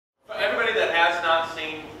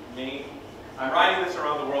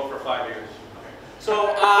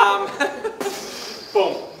So,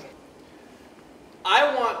 boom.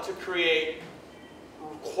 I want to create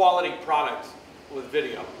quality product with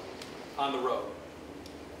video on the road.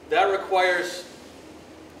 That requires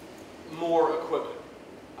more equipment.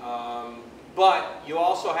 But you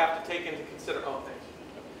also have to take into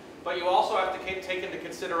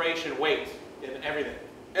consideration weight in everything.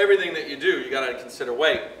 Everything that you do, you got to consider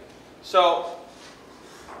weight. So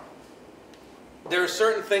there are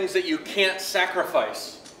certain things that you can't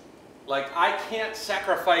sacrifice. Like I can't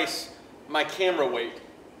sacrifice my camera weight.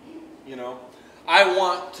 You know, I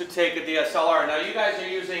want to take a DSLR. Now you guys are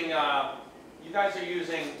using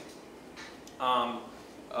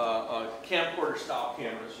camcorder style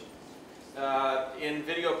cameras. In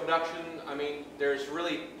video production, I mean, there's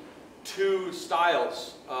really two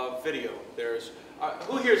styles of video. There's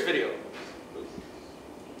who here's video?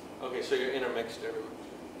 Okay, so you're intermixed everywhere.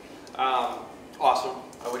 Awesome.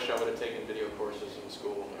 I wish I would have taken video courses in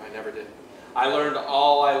school. I never did. I learned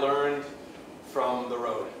all I learned from the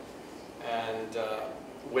road. And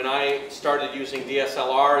when I started using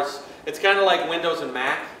DSLRs, it's kind of like Windows and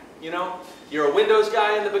Mac, you know? You're a Windows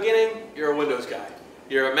guy in the beginning, you're a Windows guy.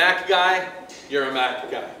 You're a Mac guy, you're a Mac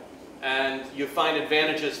guy. And you find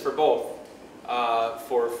advantages for both,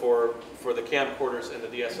 for the camcorders and the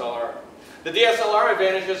DSLR. The DSLR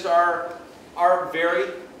advantages are varied.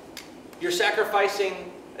 You're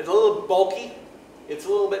sacrificing, it's a little bulky, it's a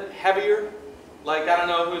little bit heavier. Like, I don't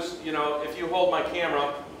know who's, you know, if you hold my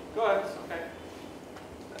camera, go ahead, it's okay.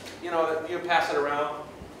 You know, you pass it around.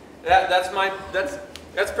 That's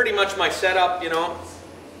pretty much my setup, you know.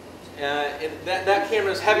 That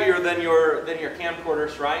camera is heavier than your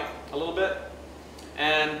camcorders, right? A little bit.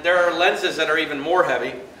 And there are lenses that are even more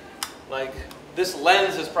heavy. Like this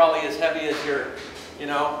lens is probably as heavy as your, you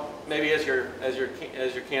know, maybe as your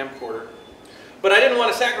camcorder. But I didn't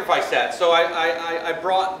want to sacrifice that, so I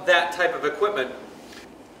brought that type of equipment.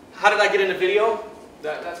 How did I get into video?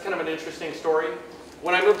 That's kind of an interesting story.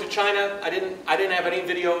 When I moved to China, I didn't have any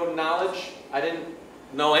video knowledge. I didn't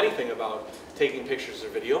know anything about taking pictures or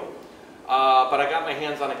video. But I got my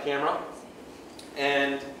hands on a camera.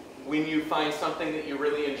 And when you find something that you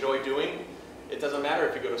really enjoy doing, it doesn't matter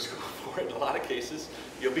if you go to school for it. In a lot of cases,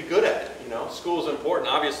 you'll be good at it. You know, school is important,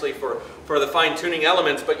 obviously, for the fine-tuning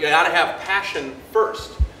elements, but you got to have passion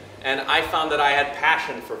first. And I found that I had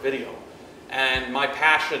passion for video, and my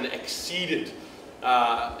passion exceeded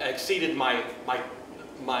my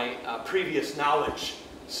previous knowledge.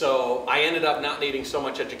 So I ended up not needing so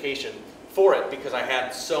much education for it because I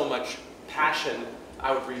had so much passion.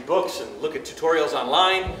 I would read books and look at tutorials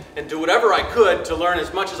online and do whatever I could to learn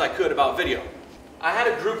as much as I could about video. I had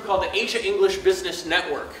a group called the Asia English Business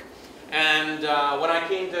Network. And when I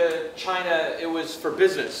came to China, it was for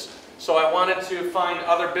business. So I wanted to find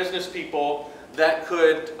other business people that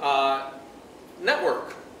could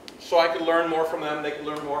network. So I could learn more from them, they could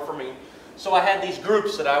learn more from me. So I had these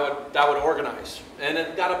groups that I would organize. And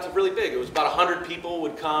it got up to really big. It was about 100 people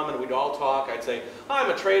would come and we'd all talk. I'd say,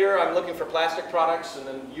 I'm a trader, I'm looking for plastic products. And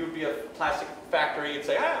then you'd be a plastic factory. You'd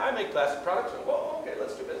say, I make plastic products. And, well, okay,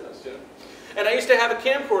 let's do business. You know? And I used to have a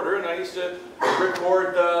camcorder and I used to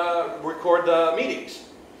record the meetings.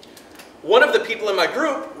 One of the people in my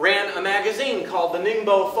group ran a magazine called the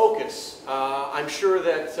Ningbo Focus. I'm sure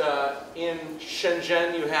that in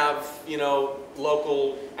Shenzhen you have, you know,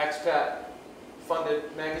 local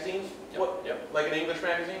expat-funded magazines. Yep. Like an English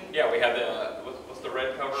magazine? Yeah, we have the what's the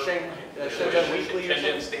red cover? Shenzhen Weekly.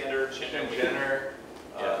 Shenzhen Standard. Shenzhener.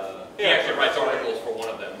 He actually writes articles for one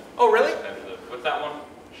of them. Oh, really? What's that one?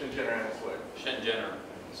 Shenzhener and Swick. Shenzhener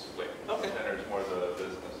and Swick. Okay. Shenzhener is more the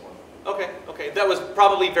business one. Okay, okay. That was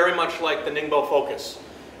probably very much like the Ningbo Focus.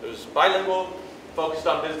 It was bilingual, focused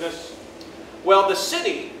on business. Well, the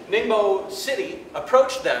city, Ningbo City,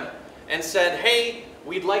 approached them and said, hey,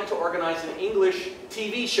 we'd like to organize an English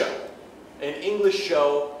TV show. An English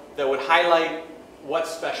show that would highlight what's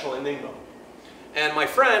special in Ningbo. And my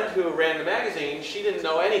friend who ran the magazine, she didn't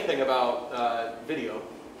know anything about video.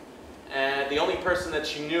 And the only person that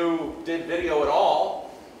she knew did video at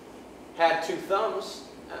all had 2 thumbs.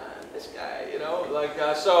 This guy, you know, like,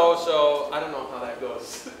 so I don't know how that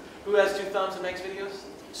goes. Who has 2 thumbs and makes videos?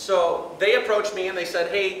 So they approached me and they said,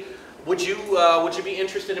 hey, would you be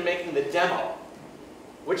interested in making the demo?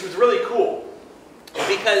 Which was really cool.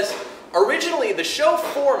 Because originally the show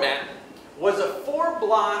format was a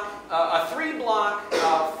 3-block,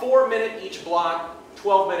 4-minute each block,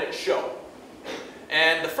 12-minute show.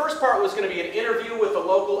 And the first part was going to be an interview with a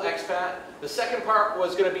local expat. The second part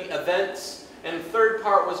was going to be events. And the third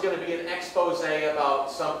part was going to be an expose about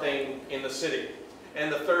something in the city.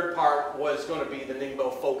 And the third part was going to be the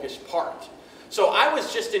Ningbo Focus part. So I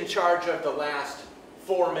was just in charge of the last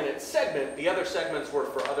 4-minute segment. The other segments were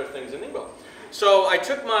for other things in Ningbo. So I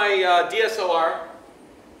took my DSLR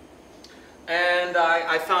and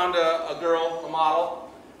I found a girl, a model,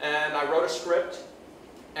 and I wrote a script.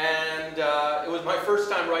 And it was my first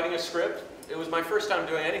time writing a script. It was my first time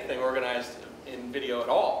doing anything organized in video at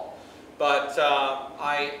all. But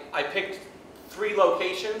I picked 3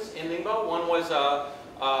 locations in Ningbo. One was a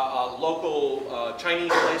local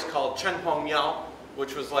Chinese place called Chenhuang Miao,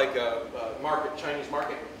 which was like a market, Chinese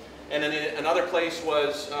market. And then another place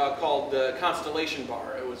was called the Constellation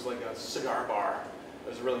Bar. It was like a cigar bar. It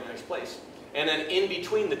was a really nice place. And then in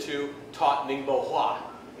between the two, taught Ningbo Hua.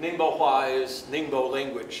 Ningbo Hua is Ningbo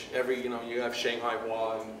language. You have Shanghai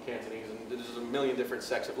Hua and Cantonese, and there's a million different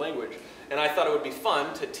sects of language. And I thought it would be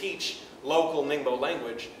fun to teach local Ningbo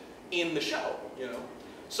language in the show,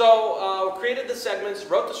 So created the segments,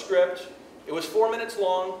 wrote the script. It was 4 minutes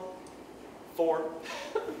long. 4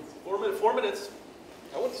 minutes.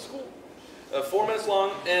 I went to school. 4 minutes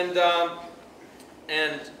long, and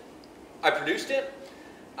I produced it.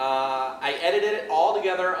 I edited it all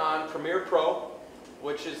together on Premiere Pro,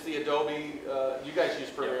 which is the Adobe, you guys use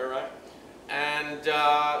Premiere, right? And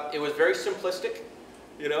it was very simplistic,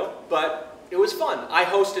 but it was fun. I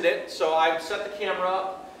hosted it, so I would set the camera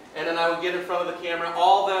up, and then I would get in front of the camera.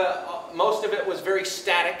 Most of it was very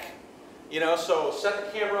static, so set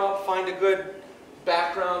the camera up, find a good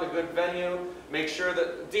background, a good venue, make sure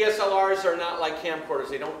that DSLRs are not like camcorders,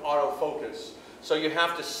 they don't autofocus. So you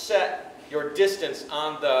have to set your distance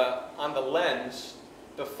on the lens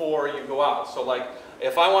before you go out. So like,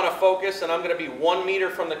 if I want to focus and I'm going to be 1 meter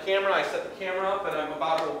from the camera, I set the camera up and I'm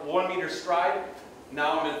about a 1 meter stride,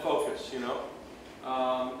 now I'm in focus, And a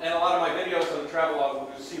lot of my videos on the Travelogue,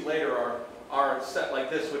 you'll see later, are set like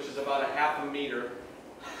this, which is about a ½ meter.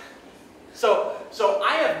 So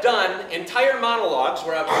I have done entire monologues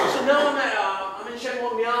where so now I'm in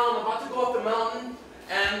Chenhuang Miao, I'm about to go up the mountain,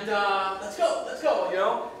 and let's go,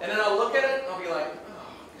 And then I'll look at it, and I'll be like,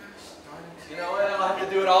 oh, gosh, and I'll have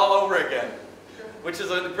to do it all over again, which is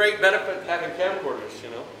a great benefit of having camcorders,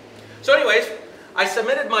 So anyways, I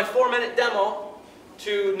submitted my 4-minute demo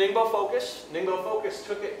to Ningbo Focus. Ningbo Focus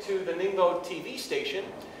took it to the Ningbo TV station,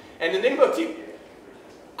 and the Ningbo TV,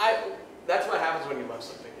 that's what happens when you love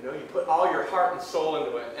something, You put all your heart and soul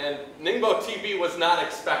into it, and Ningbo TV was not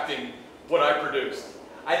expecting what I produced.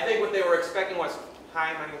 I think what they were expecting was,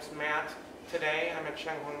 hi, my name's Matt. Today I'm at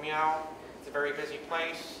Chenhuang Miao. It's a very busy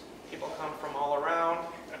place. People come from all around.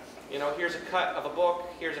 Here's a cut of a book.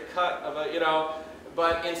 Here's a cut of a,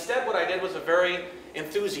 But instead what I did was a very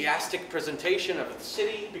enthusiastic presentation of the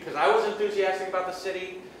city, because I was enthusiastic about the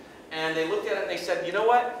city. And they looked at it and they said, you know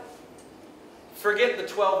what? Forget the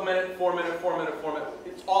 12-minute, 4-minute, 4-minute, 4-minute.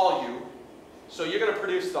 It's all you. So you're going to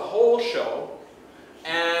produce the whole show.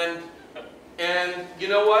 And you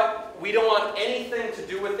know what? We don't want anything to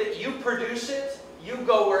do with it. You produce it. You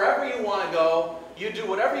go wherever you want to go. You do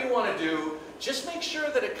whatever you want to do. Just make sure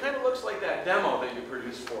that it kind of looks like that demo that you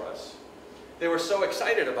produced for us. They were so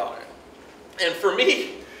excited about it. And for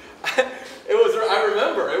me, I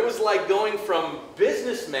remember, it was like going from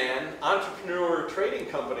businessman, entrepreneur, trading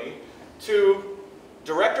company, to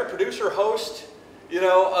director, producer, host,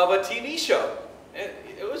 of a TV show. And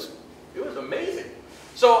it was amazing.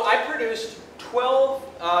 So I produced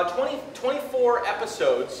 24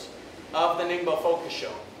 episodes of the Ningbo Focus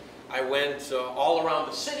show. I went all around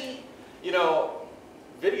the city.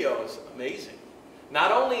 Video is amazing.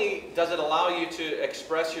 Not only does it allow you to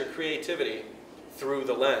express your creativity through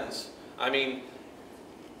the lens, I mean,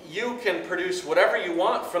 you can produce whatever you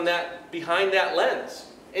want from behind that lens.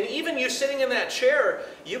 And even you sitting in that chair,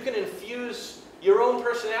 you can infuse your own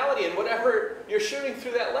personality in whatever you're shooting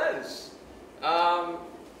through that lens.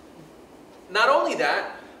 Not only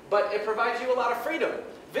that, but it provides you a lot of freedom.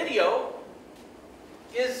 Video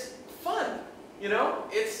is fun,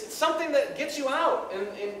 It's something that gets you out,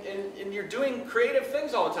 and you're doing creative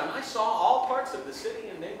things all the time. I saw all parts of the city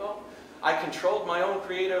in Ningbo. I controlled my own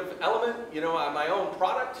creative element, my own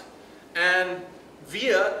product, and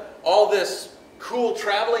via all this cool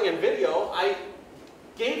traveling and video, I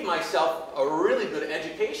gave myself a really good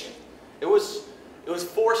education. It was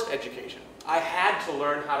forced education. I had to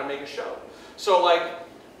learn how to make a show. So like,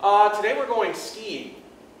 today we're going skiing.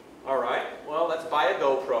 All right, well, let's buy a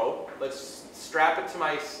GoPro. Let's strap it to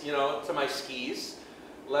my skis.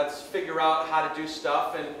 Let's figure out how to do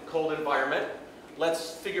stuff in cold environment.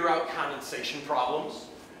 Let's figure out condensation problems,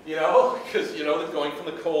 because, going from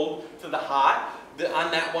the cold to the hot.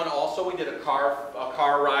 On that one also, we did a car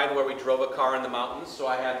ride where we drove a car in the mountains. So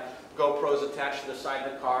I had GoPros attached to the side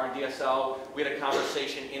of the car and DSL. We had a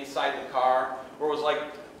conversation inside the car where it was like,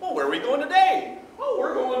 well, where are we going today? Oh,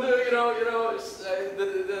 we're going to,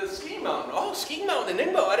 the skiing mountain. Oh, skiing mountain in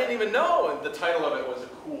Ningbo. I didn't even know. And the title of it was A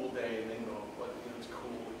Cool Day in Ningbo. But it's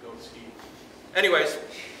cool to go ski. Anyways,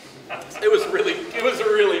 it was a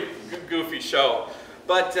really goofy show.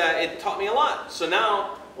 But it taught me a lot. So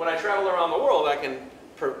now, when I travel around the world, I can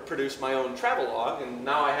produce my own travelogue. And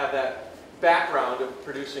now I have that background of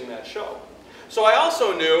producing that show. So I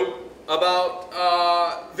also knew about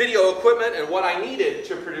video equipment and what I needed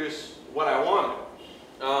to produce what I wanted.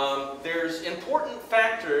 There's important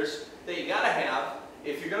factors that you gotta have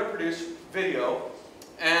if you're gonna produce video.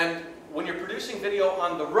 And when you're producing video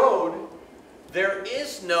on the road, there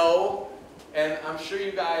is no, and I'm sure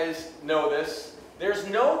you guys know this, there's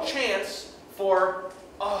no chance for,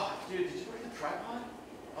 oh, dude, did you bring the tripod?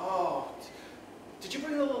 Oh, did you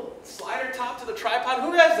bring the little slider top to the tripod?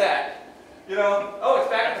 Who has that? Oh, it's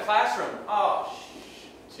back in the classroom. Oh,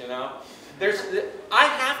 I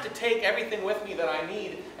have to take everything with me that I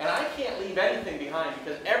need, and I can't leave anything behind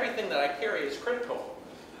because everything that I carry is critical.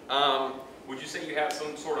 Would you say you have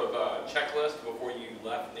some sort of checklist before you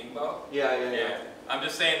left Ningbo? Yeah. I'm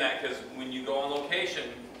just saying that because when you go on location,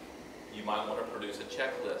 you might want to produce a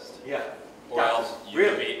checklist. Yeah. Or else you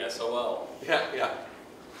could be SOL. Yeah.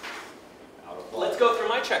 Out of luck. Let's go through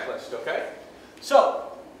my checklist, okay?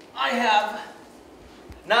 So, I have,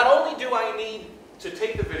 not only do I need to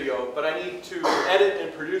take the video, but I need to edit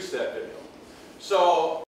and produce that video.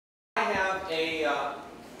 So, I have a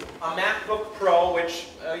MacBook Pro, which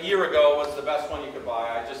a year ago was the best one you could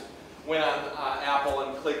buy. I just went on Apple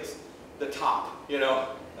and clicked the top, the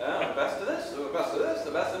best of this, the best of this,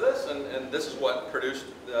 the best of this, and this is what produced,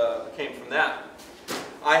 came from that.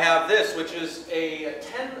 I have this, which is a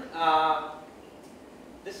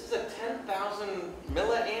 10,000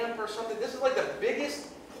 milliamp or something. This is like the biggest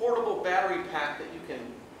portable battery pack that you can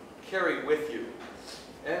carry with you.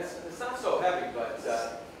 And it's not so heavy, but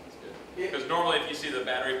because normally if you see the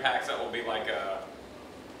battery packs, that will be like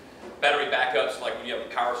battery backups, like when you have a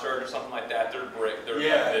power surge or something like that. They're great. They're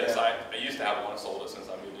like this. I used to have one, sold it since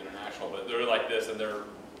I moved international, but they're like this and they're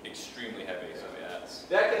extremely heavy. So yeah,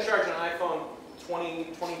 that can charge an iPhone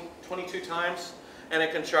 22 times, and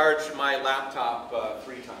it can charge my laptop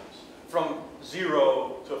 3 times, from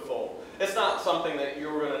 0 to full. It's not something that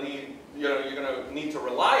you're going to need, you're going to need to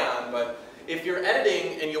rely on, but if you're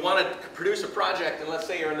editing and you want to produce a project, and let's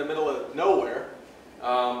say you're in the middle of nowhere,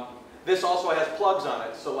 this also has plugs on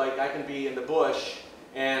it, so like I can be in the bush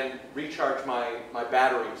and recharge my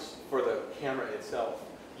batteries for the camera itself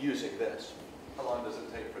using this. How long does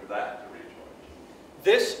it take for that to recharge?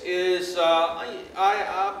 This is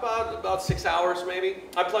about 6 hours maybe.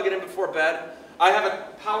 I plug it in before bed. I have a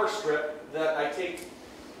power strip that I take,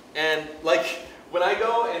 and like when I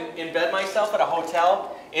go and embed myself at a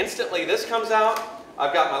hotel, instantly this comes out.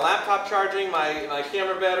 I've got my laptop charging, my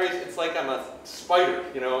camera batteries. It's like I'm a spider,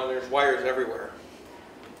 and there's wires everywhere.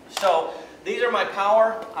 So these are my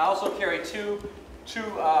power. I also carry two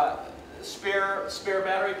spare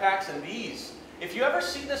battery packs, and these. If you ever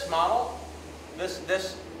see this model, this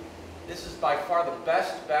is by far the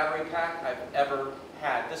best battery pack I've ever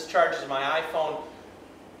had. This charges my iPhone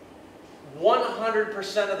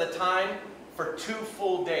 100% of the time for 2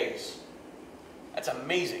 full days. That's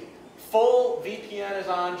amazing. Full VPN is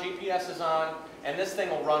on, GPS is on, and this thing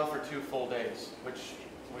will run for 2 full days, which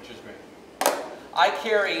is great. I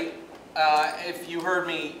carry, if you heard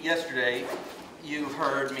me yesterday, you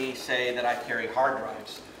heard me say that I carry hard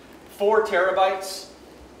drives. 4 terabytes,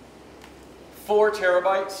 4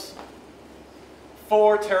 terabytes,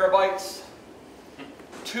 4 terabytes,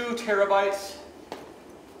 2 terabytes,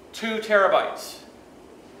 2 terabytes.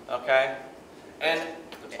 Okay? And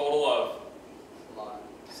a total of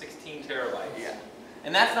 16 terabytes. Yeah.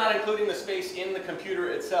 And that's not including the space in the computer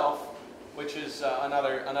itself, which is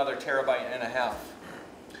another terabyte and a half.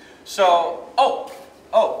 So,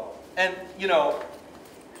 and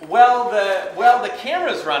while the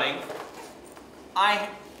camera's running,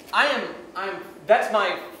 that's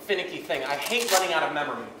my finicky thing. I hate running out of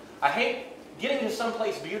memory. I hate getting to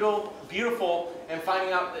someplace beautiful and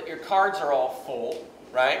finding out that your cards are all full,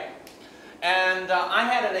 right? And I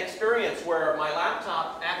had an experience where my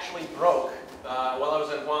laptop actually broke while I was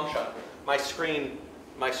in Guangzhou. My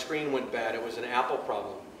screen went bad. It was an Apple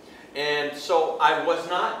problem. And so I was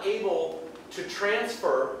not able to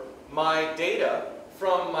transfer my data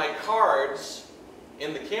from my cards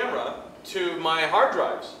in the camera to my hard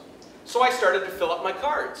drives. So I started to fill up my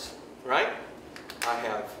cards, right? I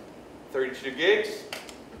have 32 gigs.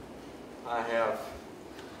 I have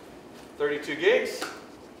 32 gigs.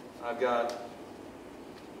 I've got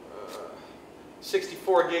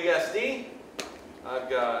 64 gig SD. I've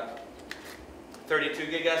got 32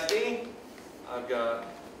 gig SD. I've got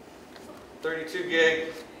 32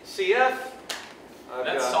 gig CF.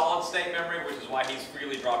 That's solid state memory, which is why he's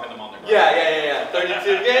freely dropping them on the ground. Yeah.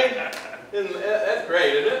 32 gig. That's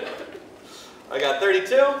great, isn't it? I got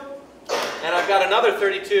 32, and I've got another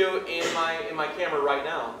 32 in my camera right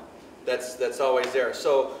now. That's always there.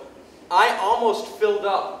 So I almost filled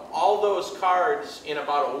up all those cards in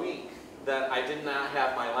about a week that I did not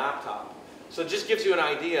have my laptop. So it just gives you an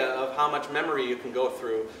idea of how much memory you can go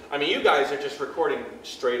through. I mean, you guys are just recording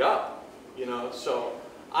straight up, you know, so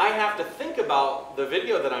I have to think about the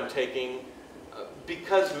video that I'm taking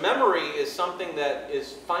because memory is something that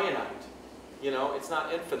is finite, you know, it's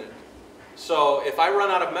not infinite. So if I run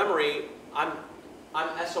out of memory, I'm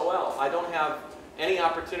SOL. I don't have any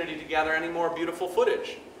opportunity to gather any more beautiful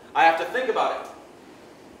footage. I have to think about it.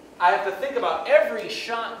 I have to think about every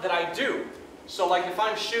shot that I do. So like if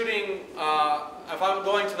I'm shooting, if I'm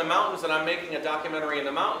going to the mountains and I'm making a documentary in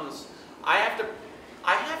the mountains, I have to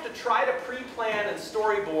try to pre-plan and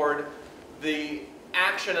storyboard the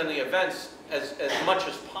action and the events as much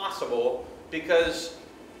as possible because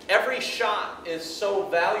every shot is so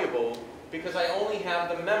valuable because I only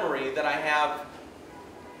have the memory that I have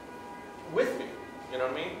with me, you know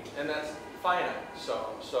what I mean? And that's finite.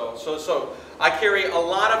 So I carry a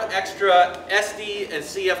lot of extra SD and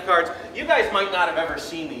CF cards. You guys might not have ever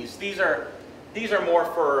seen these. These are more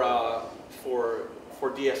for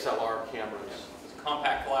DSLR cameras. It's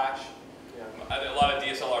compact flash. Yeah. A lot of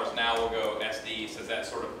DSLRs now will go SD, since that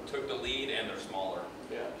sort of took the lead, and they're smaller.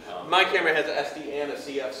 Yeah. My camera has an SD and a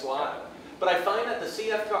CF slot. But I find that the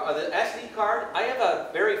SD card, I have a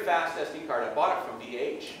very fast SD card. I bought it from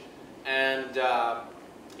DH, and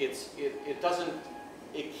it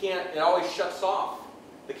always shuts off.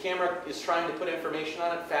 The camera is trying to put information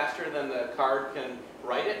on it faster than the card can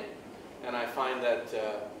write it, and I find that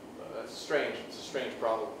it's strange. It's a strange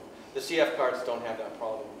problem. The CF cards don't have that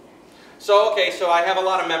problem. So okay, so I have a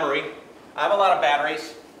lot of memory. I have a lot of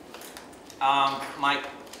batteries. I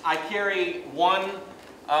carry one.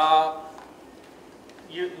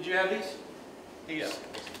 Do you have these? Yeah,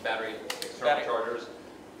 battery external chargers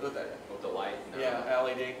with the light. Yeah,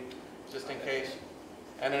 LED, just in case.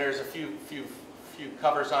 And then there's a few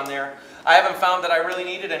covers on there. I haven't found that I really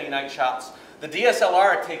needed any night shots. The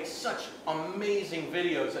DSLR takes such amazing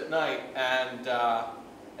videos at night, and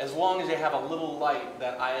as long as you have a little light,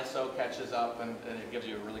 that ISO catches up and it gives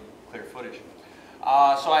you a really clear footage.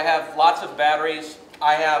 So I have lots of batteries.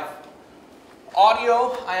 I have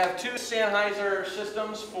audio. I have 2 Sennheiser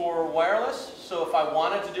systems for wireless. So if I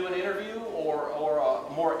wanted to do an interview or a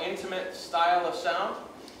more intimate style of sound,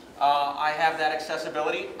 I have that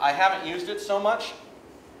accessibility. I haven't used it so much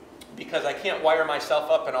because I can't wire myself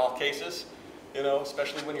up in all cases, you know,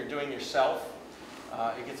 especially when you're doing yourself.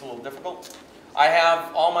 It gets a little difficult. I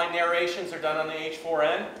have all my narrations are done on the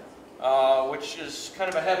H4n, which is kind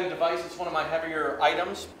of a heavy device. It's one of my heavier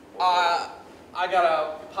items. I got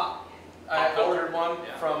a pop. I ordered one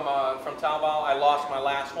from Taobao. I lost my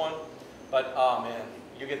last one, but oh man,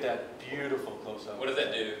 you get that beautiful close-up. What does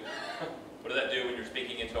that do? What does that do when you're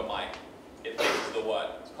speaking into a mic? It faces the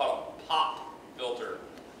what? It's called a pop filter.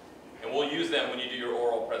 And we'll use them when you do your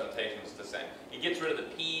oral presentations to sing. It gets rid of the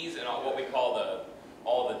P's and all what we call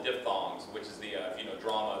all the diphthongs, which is the, if you know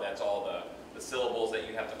drama, that's all the syllables that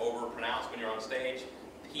you have to overpronounce when you're on stage.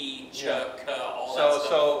 P, ch, k, all that stuff.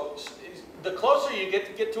 So the closer you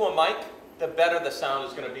get to a mic, the better the sound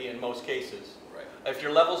is going to be in most cases. Right. If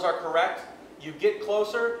your levels are correct, you get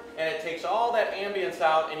closer and it takes all that ambience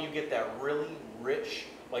out and you get that really rich,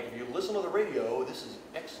 like if you listen to the radio, this is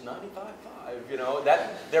X95.5, you know,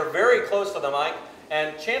 that they're very close to the mic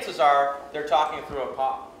and chances are they're talking through a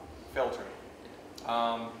pop filter.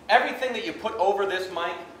 Everything that you put over this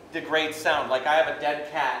mic degrades sound. Like I have a dead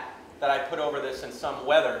cat that I put over this in some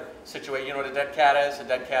weather situation. You know what a dead cat is? A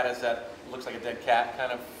dead cat is that looks like a dead cat,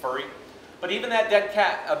 kind of furry. But even that dead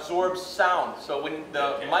cat absorbs sound. So when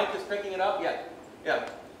the mic is picking it up,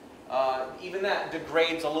 even that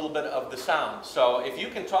degrades a little bit of the sound. So if you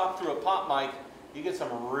can talk through a pop mic, you get some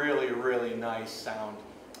really, really nice sound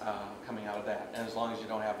coming out of that. And as long as you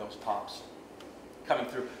don't have those pops coming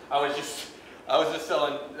through. I was just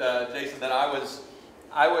telling Jason that I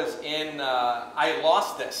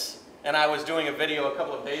lost this, and I was doing a video a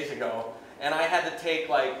couple of days ago, and I had to take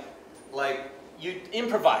you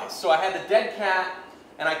improvise. So I had the dead cat,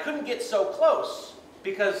 and I couldn't get so close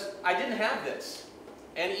because I didn't have this.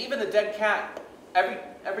 And even the dead cat,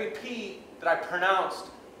 P that I pronounced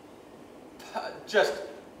just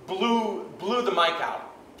blew the mic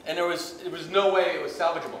out, and there was no way it was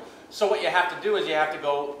salvageable. So what you have to do is you have to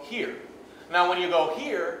go here. Now when you go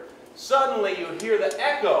here, suddenly you hear the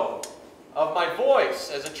echo of my voice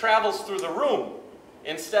as it travels through the room,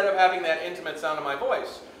 instead of having that intimate sound of my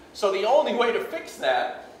voice. So the only way to fix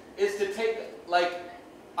that is to take, like,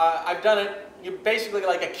 I've done it, you basically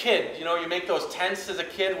like a kid, you know, you make those tents as a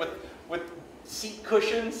kid with seat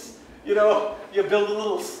cushions, you know, you build a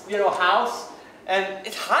little, you know, house, and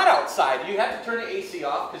it's hot outside. You have to turn the AC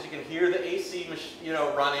off because you can hear the AC, you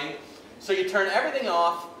know, running. So you turn everything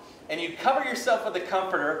off, and you cover yourself with a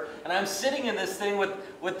comforter, and I'm sitting in this thing with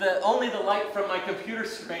only the light from my computer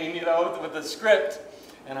screen, you know, with the script,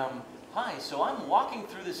 and hi, so I'm walking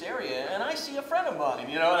through this area, and I see a friend of mine,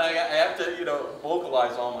 you know, and I have to, you know,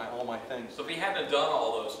 vocalize all my things. So if you hadn't done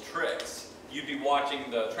all those tricks, you'd be watching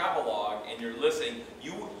the Travelogue, and you're listening.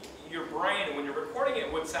 Your brain, when you're recording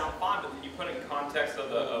it, would sound fine, but then you put it in context of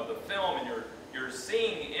the film, and you're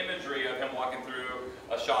seeing imagery of him walking through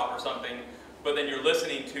a shop or something. But then you're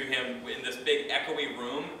listening to him in this big echoey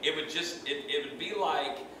room. It would be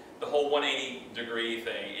like the whole 180-degree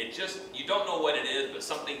thing. You don't know what it is, but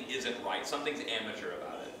something isn't right. Something's amateur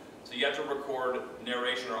about it. So you have to record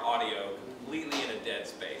narration or audio completely in a dead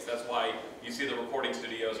space. That's why you see the recording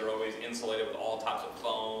studios are always insulated with all types of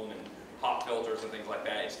foam and pop filters and things like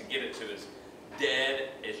that. It's to get it to as dead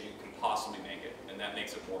as you can possibly make it, and that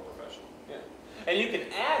makes it more professional. Yeah. And you can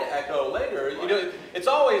add echo later. You know, it's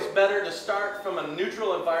always better to start from a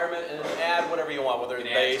neutral environment and then add whatever you want, whether it's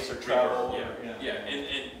bass or treble. Yeah.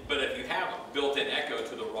 But if you have built-in echo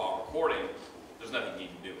to the raw recording, there's nothing you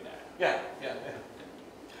can do with that. Yeah.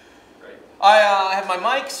 Great. I have my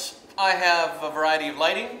mics. I have a variety of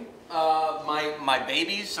lighting. My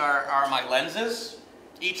babies are my lenses.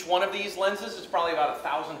 Each one of these lenses is probably about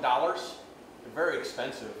 $1,000. They're very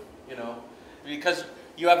expensive, you know, because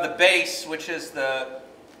you have the base, which is the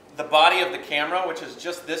body of the camera, which is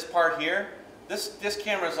just this part here. This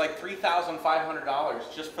camera is like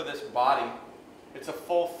 $3,500 just for this body. It's a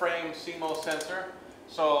full frame CMOS sensor,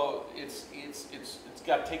 so takes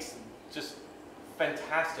just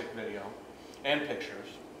fantastic video and pictures.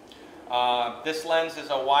 This lens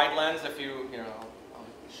is a wide lens. If you know, I'll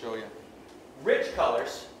show you. Rich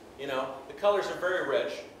colors, you know, the colors are very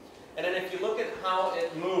rich. And then if you look at how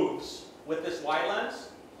it moves with this wide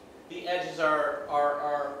lens, the edges are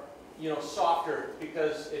you know, softer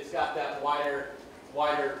because it's got that wider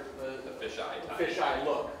The fisheye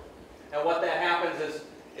look. And what that happens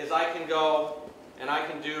is I can go and I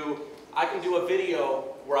can do a video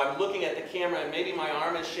where I'm looking at the camera and maybe my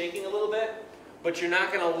arm is shaking a little bit, but you're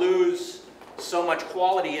not going to lose so much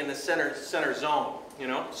quality in the center zone, you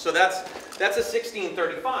know. So that's a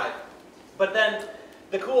 1635. But then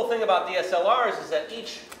the cool thing about DSLRs is that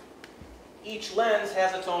each lens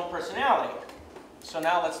has its own personality. So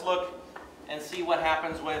now let's look and see what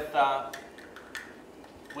happens with the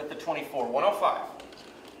 24-105.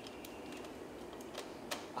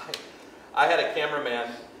 I had a cameraman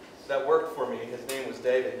that worked for me. His name was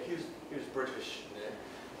David. He was British.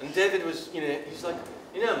 And David was, you know, he's like,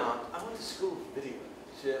 you know, Mark, I went to school for video.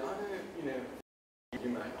 He said, I don't, you know, you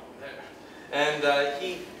might know. And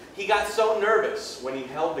he got so nervous when he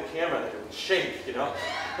held the camera that it would shake, you know.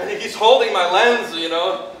 And he's holding my lens, you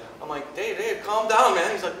know. I'm like, Dave, calm down, man.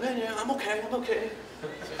 He's like, man, yeah, I'm okay. You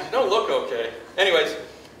don't look okay. Anyways,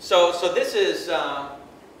 so this is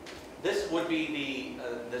this would be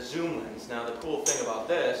the zoom lens. Now the cool thing about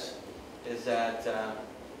this is that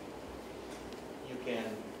you can,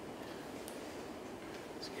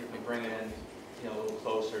 excuse me, bring it in, you know, a little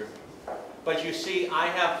closer. But you see, I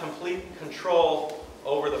have complete control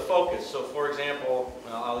over the focus. So for example,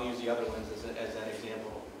 I'll use the other lens as that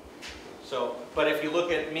example. So, but if you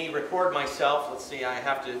look at me record myself, let's see, I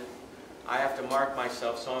have to mark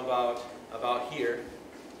myself, so I'm about here.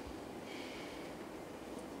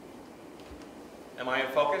 Am I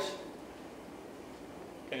in focus?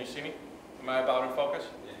 Can you see me? Am I about in focus?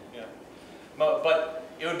 Yeah. But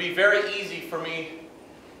it would be very easy for me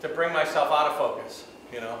to bring myself out of focus,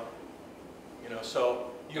 you know.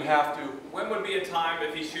 So you have to. When would be a time,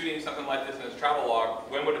 if he's shooting something like this in his Travelogue,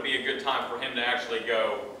 when would it be a good time for him to actually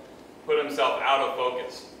go put himself out of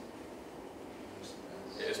focus?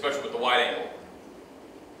 Especially with the wide angle.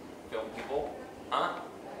 Film people? Huh?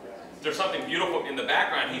 There's something beautiful in the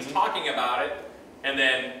background. He's talking about it, and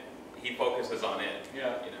then he focuses on it.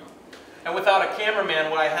 Yeah. You know. And without a cameraman,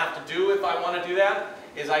 what I have to do if I want to do that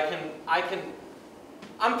is I'm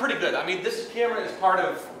pretty good. I mean, this camera is part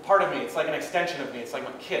of me. It's like an extension of me. It's like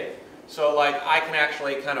my kid. So like I can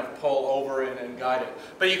actually kind of pull over and guide it.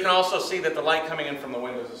 But you can also see that the light coming in from the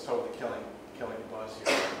windows is totally killing the buzz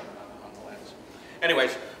here on the lens.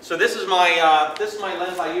 Anyways, so this is my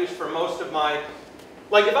lens I use for most of my,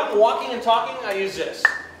 like if I'm walking and talking, I use this.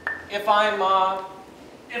 If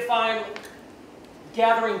I'm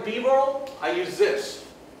gathering B-roll, I use this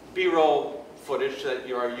B-roll footage that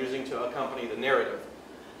you are using to accompany the narrative.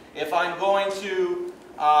 If I'm going to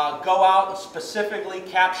go out and specifically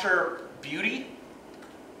capture beauty,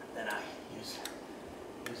 then I use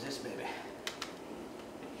this baby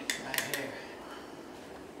right here.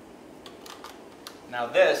 Now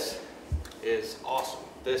this is awesome.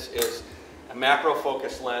 This is a macro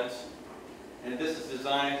focus lens, and this is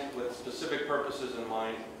designed with specific purposes in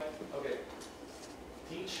mind. Okay,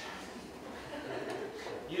 teach.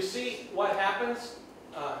 You see what happens?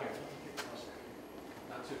 Here, get closer.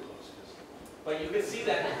 Not too close. But you can see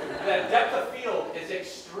that depth of field is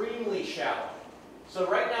extremely shallow. So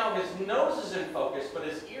right now his nose is in focus, but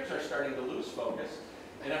his ears are starting to lose focus.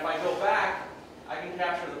 And if I go back, I can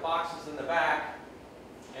capture the boxes in the back,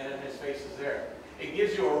 and then his face is there. It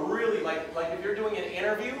gives you a really, like if you're doing an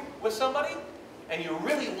interview with somebody, and you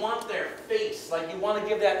really want their face, like you want to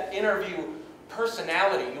give that interview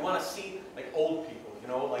personality. You want to see, like old people, you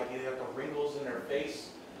know, like they have the wrinkles in their face.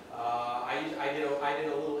 I did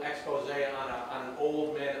a little expose on an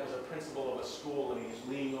old man that was a principal of a school, and he's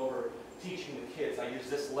leaning over teaching the kids. I use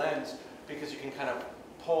this lens because you can kind of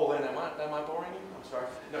pull in. Am I boring you? I'm sorry.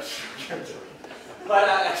 No, but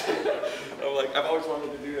I'm like, I've always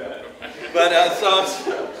wanted to do that. But so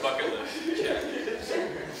bucket list. Check.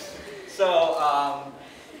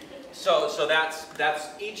 So that's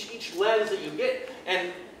each lens that you get.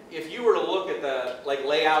 And if you were to look at the, like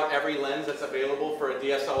lay out every lens that's available for a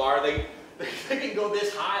DSLR, they can go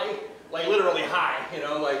this high, like literally high, you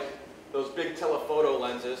know, like those big telephoto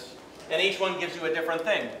lenses. And each one gives you a different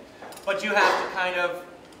thing. But you have to kind of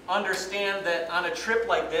understand that on a trip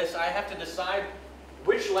like this, I have to decide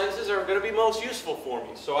which lenses are going to be most useful for me.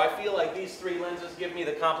 So I feel like these three lenses give me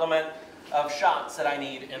the complement of shots that I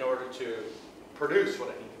need in order to produce what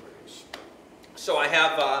I need to produce. So I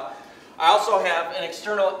have, I also have an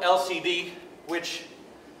external LCD, which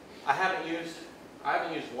I haven't used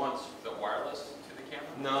once. The wireless to the camera?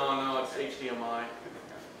 No, it's HDMI.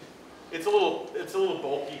 It's a little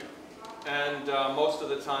bulky, and most of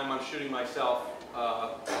the time I'm shooting myself,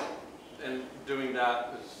 and doing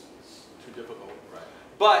that is too difficult. Right.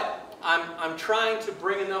 But I'm trying to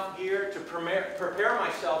bring enough gear to prepare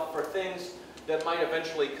myself for things that might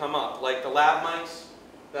eventually come up, like the lab mics.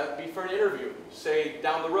 That'd be for an interview, say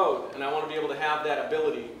down the road, and I want to be able to have that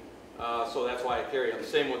ability, so that's why I carry them.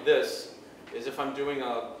 Same with this, is if I'm doing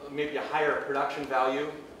maybe a higher production value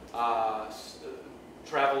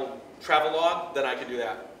Travelogue, then I can do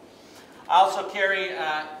that. I also carry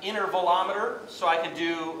intervalometer, so I can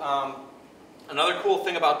do, another cool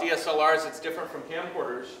thing about DSLRs that's different from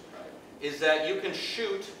camcorders, is that you can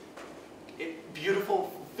shoot beautiful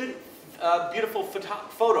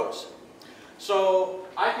photos. So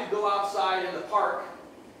I could go outside in the park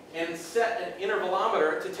and set an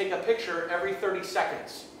intervalometer to take a picture every 30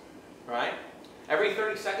 seconds, right? Every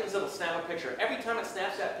 30 seconds it'll snap a picture. Every time it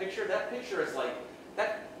snaps that picture is like,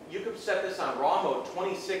 you could set this on RAW mode,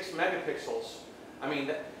 26 megapixels. I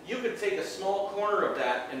mean, you could take a small corner of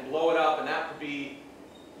that and blow it up, and that could be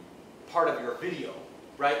part of your video,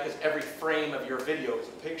 right? Because every frame of your video is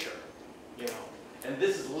a picture, you know. And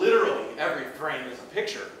this is literally every frame is a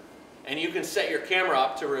picture. And you can set your camera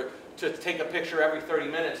up to take a picture every 30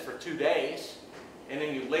 minutes for 2 days, and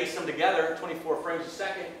then you lace them together, 24 frames a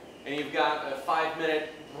second, and you've got a 5-minute,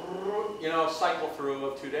 you know, cycle through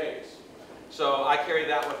of 2 days. So I carry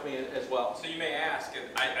that with me as well. So you may ask,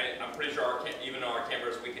 I'm pretty sure even though our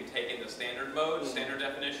cameras we can take into standard mode, standard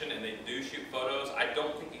definition, and they do shoot photos. I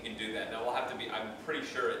don't think you can do that. That will have to be. I'm pretty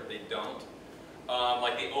sure they don't.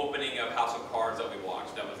 Like the opening of House of Cards that we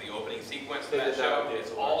watched, that was the opening sequence of that show.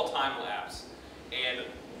 It's all time lapse. And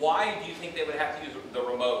why do you think they would have to use the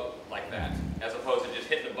remote like that, as opposed to just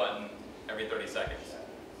hitting the button every 30 seconds?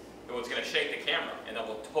 It was going to shake the camera, and that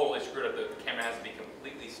will totally screw it up. The camera has to be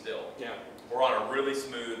completely still. Yeah. We're on a really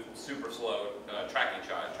smooth, super slow tracking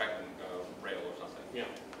rail or something. Yeah.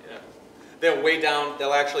 Yeah. They'll weigh down.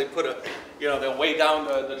 They'll actually put they'll weigh down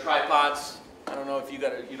the tripods. I don't know if you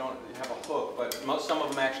don't have a hook, but some of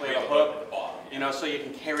them actually have a hook. At the bottom. You know, so you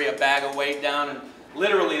can carry a bag of weight down, and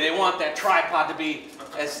literally they want that tripod to be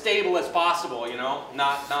as stable as possible. You know,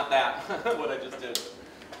 not that what I just did.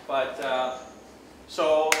 But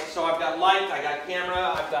so I've got light, I got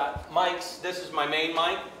camera, I've got mics. This is my main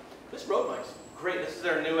mic. This Rode mic's great. This is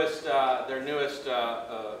their newest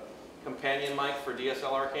companion mic for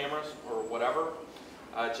DSLR cameras or whatever.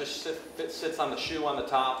 It just sits on the shoe on the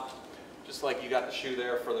top, just like you got the shoe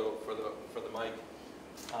there for the mic.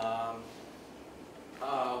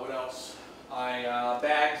 What else?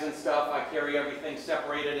 Bags and stuff. I carry everything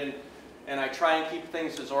separated, and I try and keep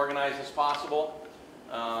things as organized as possible.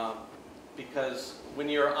 Because when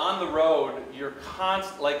you're on the road, you're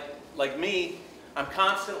like me, I'm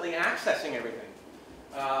constantly accessing everything.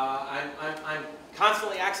 I'm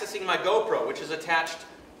constantly accessing my GoPro, which is attached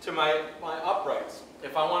to my uprights.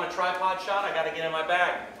 If I want a tripod shot, I got to get in my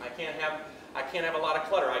bag. I can't have a lot of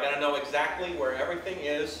clutter. I got to know exactly where everything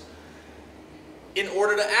is in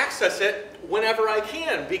order to access it whenever I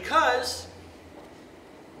can, because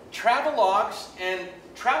travelogues and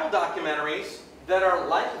travel documentaries that are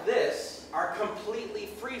like this are completely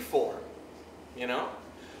freeform. You know,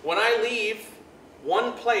 when I leave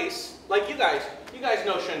one place, like you guys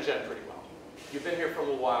know Shenzhen pretty well. You've been here for a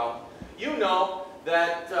little while. You know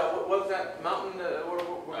that what was that mountain?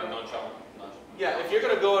 Nanchang. Yeah, if you're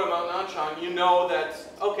going to go to Mount Nanchang, you know that,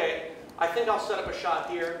 okay, I think I'll set up a shot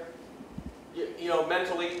here. You know,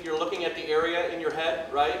 mentally, you're looking at the area in your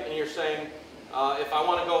head, right? And you're saying, if I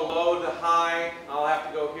want to go low to high, I'll have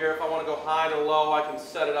to go here. If I want to go high to low, I can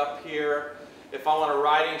set it up here. If I want a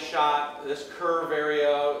riding shot, this curve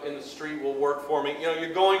area in the street will work for me. You know,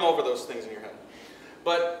 you're going over those things in your head.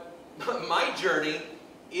 But my journey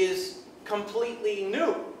is completely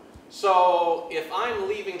new. So if I'm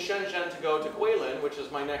leaving Shenzhen to go to Guilin, which is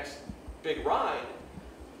my next big ride,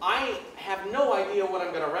 I have no idea what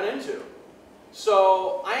I'm going to run into.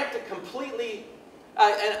 So I have to completely,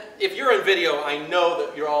 and if you're in video, I know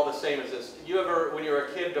that you're all the same as this. You ever, when you were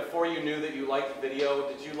a kid, before you knew that you liked video,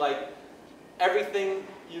 did you like everything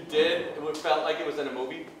you did, it felt like it was in a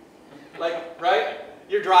movie? Like, right?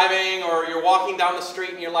 You're driving or you're walking down the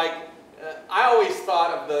street and you're like, I always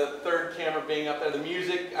thought of the third camera being up there, the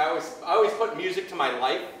music, I always put music to my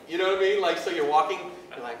life, you know what I mean? Like, so you're walking,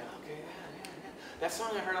 you're like, okay, yeah. That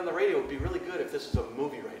song I heard on the radio would be really good if this was a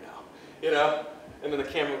movie right now, you know? And then the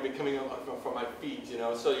camera would be coming up from my feet, you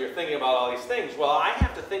know? So you're thinking about all these things. Well, I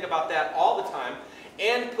have to think about that all the time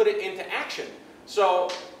and put it into action.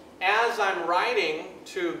 So as I'm riding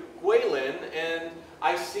to Guilin and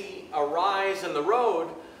I see a rise in the road,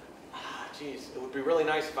 geez, it would be really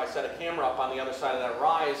nice if I set a camera up on the other side of that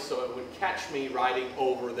rise so it would catch me riding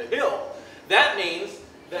over the hill. That means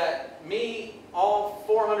that me, all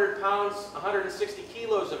 400 pounds, 160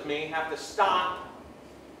 kilos of me, have to stop,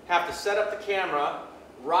 have to set up the camera,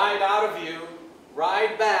 ride out of view,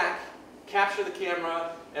 ride back, capture the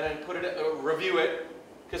camera, and then put it, review it,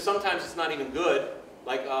 because sometimes it's not even good.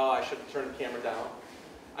 Like, oh, I should have turned the camera down.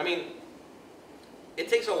 I mean, it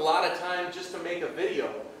takes a lot of time just to make a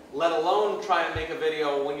video, let alone try and make a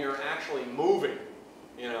video when you're actually moving,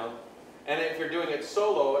 you know. And if you're doing it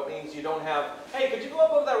solo, it means you don't have, hey, could you go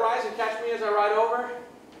up over that rise and catch me as I ride over?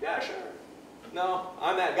 Yeah, sure. No,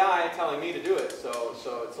 I'm that guy telling me to do it, so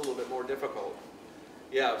it's a little bit more difficult.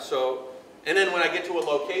 Yeah, so, and then when I get to a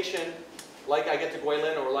location, like I get to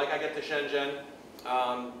Guilin or like I get to Shenzhen,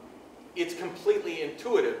 it's completely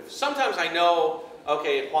intuitive. Sometimes I know,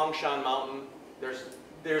 okay, at Huangshan Mountain,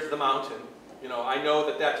 there's the mountain. You know, I know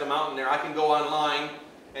that that's a mountain there. I can go online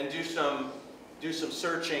and do some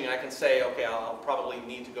searching. I can say, okay, I'll probably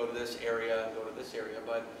need to go to this area and go to this area,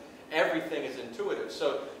 but everything is intuitive.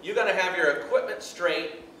 So you got to have your equipment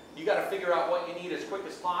straight. You got to figure out what you need as quick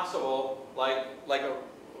as possible, like a,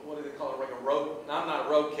 what do they call it, like a road, I'm not a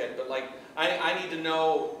road kit, but like I need to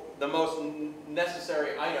know the most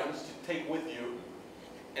necessary items to take with you,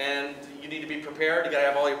 and you need to be prepared. You got to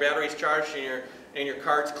have all your batteries charged and your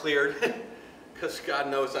cards cleared. Because God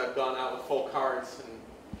knows I've gone out with full cards and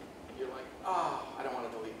you're like, oh, I don't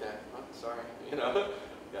want to delete that. Oh, sorry, you know,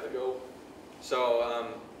 gotta go. So,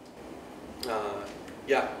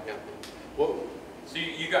 yeah. Whoa. So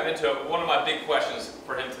you got into, one of my big questions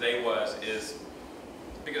for him today is,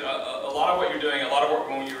 because a lot of what you're doing, a lot of work,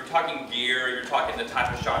 when you were talking gear, you're talking the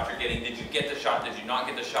type of shot you're getting, did you get the shot, did you not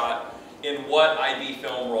get the shot, in what IB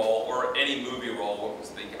film role, or any movie role, what was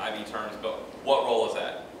the IB terms, but what role is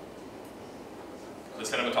that? The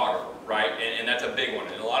cinematographer, right? And that's a big one.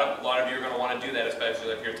 And a lot of you are going to want to do that, especially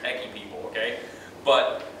if you're techie people, okay?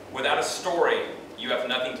 But without a story, you have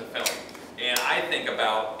nothing to film. And I think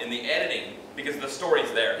about in the editing, because the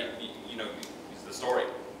story's there, you know, he's the story.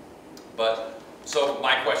 But so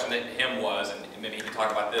my question to him was, and maybe he can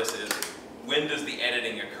talk about this, is when does the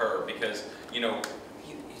editing occur? Because, you know,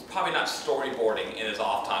 he's probably not storyboarding in his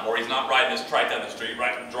off time, or he's not riding his trike down the street,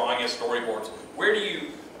 right, drawing his storyboards. Where do you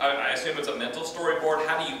I assume it's a mental storyboard.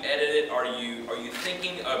 How do you edit it? Are you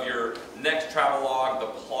thinking of your next travelogue, the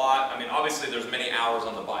plot? I mean, obviously there's many hours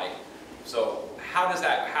on the bike. So how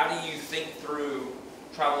do you think through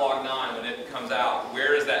Travelogue 9 when it comes out?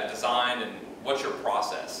 Where is that designed and what's your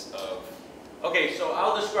process of? Okay, so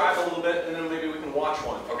I'll describe a little bit and then maybe we can watch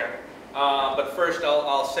one. Okay. But first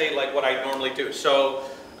I'll say like what I normally do. So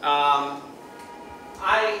I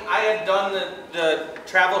had done the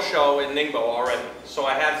travel show in Ningbo already. So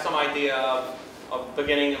I had some idea of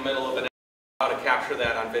beginning and middle of it, how to capture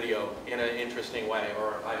that on video in an interesting way,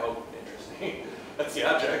 or I hope interesting. That's the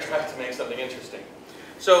object, right? To make something interesting.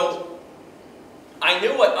 So I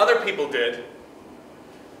knew what other people did,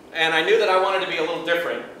 and I knew that I wanted to be a little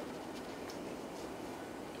different.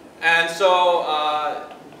 And so,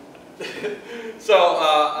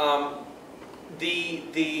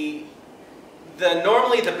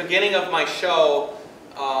 normally the beginning of my show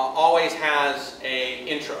always has an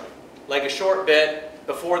intro, like a short bit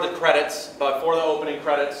before the credits, before the opening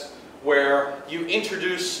credits, where you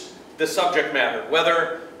introduce the subject matter,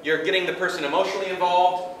 whether you're getting the person emotionally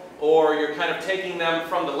involved or you're kind of taking them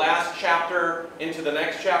from the last chapter into the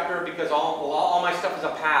next chapter, because all my stuff is a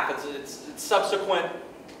path. It's subsequent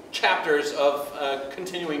chapters of a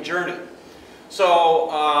continuing journey. So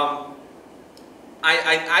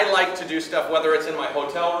I like to do stuff, whether it's in my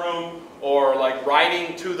hotel room or like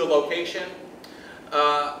riding to the location.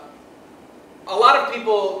 A lot of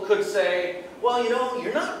people could say, well, you know,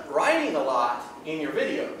 you're not riding a lot in your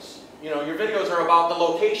videos. You know, your videos are about the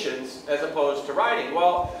locations as opposed to riding.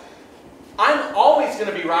 Well, I'm always going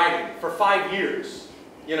to be riding for 5 years,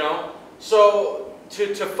 you know. So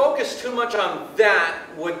to focus too much on that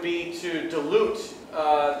would be to dilute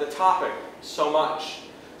the topic so much.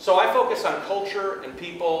 So I focus on culture and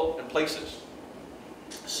people and places.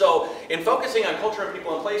 So in focusing on culture and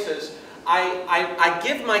people and places, I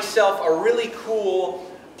give myself a really cool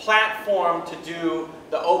platform to do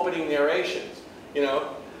the opening narrations. You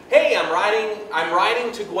know, hey, I'm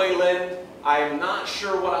riding to Guilin. I'm not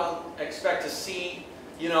sure what I'll expect to see,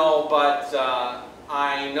 you know, but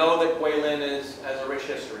I know that Guilin has a rich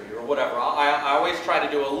history or whatever. I always try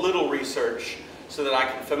to do a little research so that I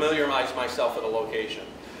can familiarize myself with a location.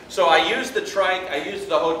 So I use the trike, I use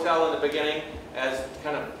the hotel in the beginning as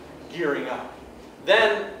kind of gearing up.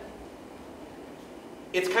 Then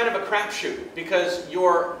it's kind of a crapshoot because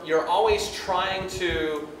you're always trying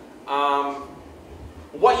to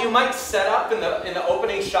what you might set up in the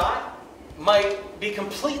opening shot might be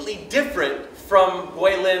completely different from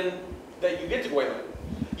Guilin that you get to Guilin.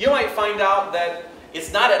 You might find out that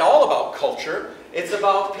it's not at all about culture, it's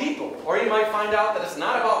about people. Or you might find out that it's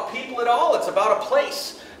not about people at all, it's about a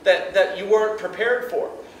place that you weren't prepared for.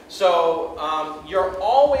 So you're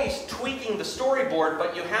always tweaking the storyboard,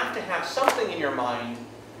 but you have to have something in your mind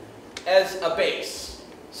as a base,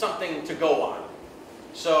 something to go on.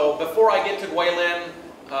 So before I get to Guilin,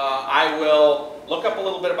 I will look up a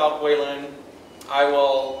little bit about Guilin. I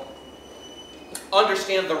will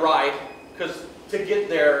understand the ride, because to get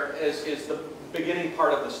there is the beginning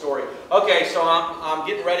part of the story. Okay, so I'm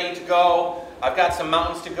getting ready to go. I've got some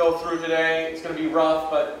mountains to go through today. It's going to be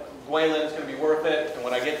rough, but Guilin is going to be worth it. And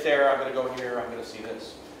when I get there, I'm going to go here, I'm going to see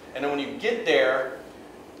this. And then when you get there,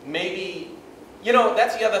 maybe, you know,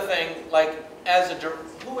 that's the other thing, like, as a,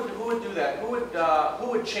 who would do that? Who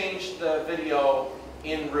would change the video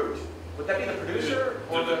en route? Would that be the producer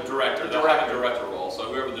or the director? The director. Director role.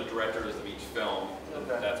 So whoever the director is of each film,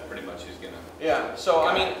 okay, that's pretty much who's gonna. Yeah. So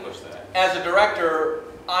I mean, push that. As a director,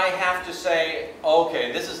 I have to say,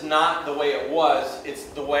 okay, this is not the way it was. It's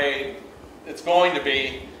the way it's going to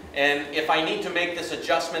be. And if I need to make this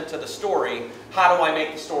adjustment to the story, how do I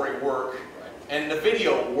make the story work and the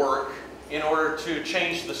video work in order to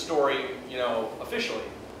change the story, you know, officially?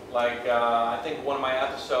 Like I think one of my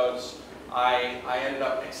episodes, I ended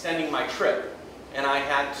up extending my trip, and I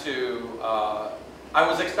had to. I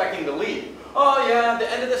was expecting to leave. Oh yeah, the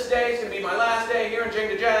end of this day is going to be my last day here in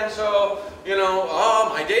Jingdezhen, so, you know, oh,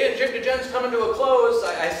 my day in Jingdezhen is coming to a close.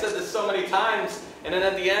 I said this so many times, and then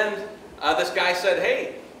at the end, this guy said,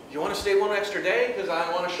 hey, you want to stay one extra day? Because I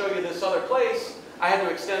want to show you this other place. I had to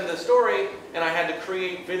extend the story, and I had to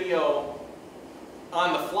create video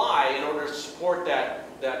on the fly in order to support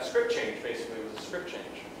that script change. Basically, it was a script change.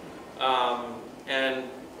 And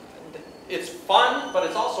it's fun, but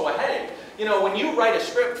it's also a headache. You know, when you write a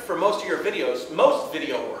script for most of your videos, most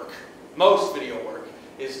video work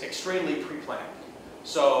is extremely pre-planned.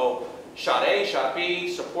 So shot A, shot B,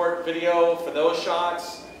 support video for those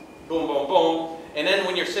shots, boom, boom, boom. And then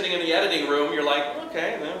when you're sitting in the editing room, you're like,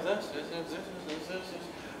 okay, this.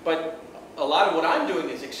 But a lot of what I'm doing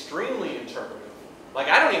is extremely interpretive. Like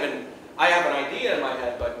I have an idea in my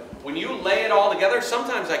head, but when you lay it all together,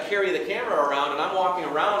 sometimes I carry the camera around and I'm walking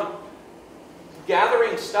around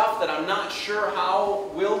gathering stuff that I'm not sure how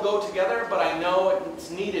will go together, but I know it's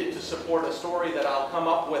needed to support a story that I'll come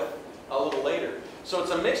up with a little later. So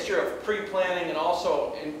it's a mixture of pre-planning and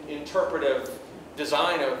also interpretive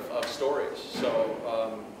design of stories. So,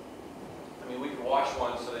 I mean, we could watch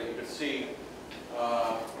one so that you could see.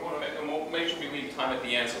 We'll make sure we leave time at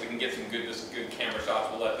the end so we can get some good camera shots.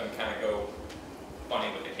 We'll let them kind of go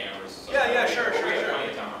funny with the cameras. So Yeah, sure. Plenty of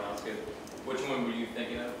time right now. That's good. Which one were you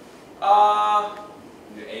thinking of?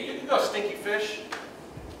 You can go Stinky Fish.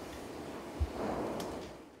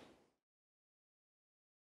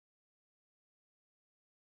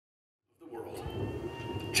 The world.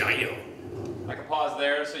 JaYoe. I can pause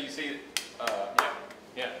there so you see.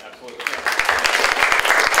 Yeah, absolutely.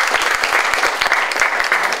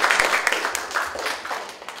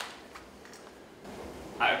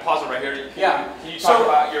 I pause it right here. Can you talk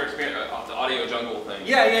about your experience, the audio jungle thing?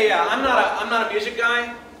 Yeah. I'm not a music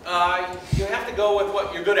guy. You have to go with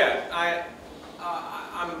what you're good at.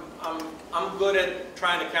 I'm good at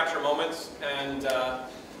trying to capture moments, and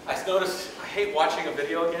I noticed I hate watching a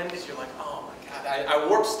video again because you're like, oh my god, I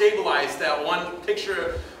warp stabilized that one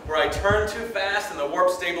picture where I turned too fast, and the warp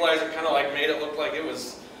stabilizer kind of like made it look like it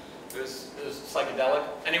was psychedelic.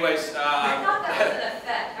 Anyways, I thought that was an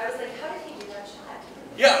effect. I was like, how did he do that shot?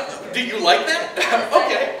 Yeah, did you like that?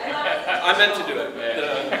 Okay, I meant to do it.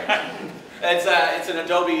 It's an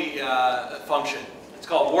Adobe function. It's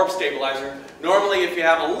called warp stabilizer. Normally, if you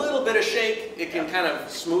have a little bit of shake, it can kind of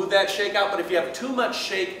smooth that shake out. But if you have too much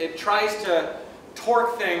shake, it tries to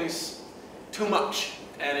torque things too much,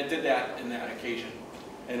 and it did that in that occasion,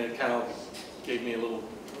 and it kind of gave me a little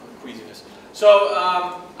queasiness. So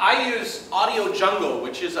I use Audio Jungle,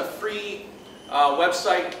 which is a free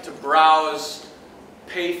website to browse,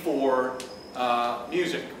 pay for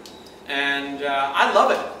music, and I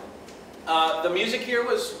love it. The music here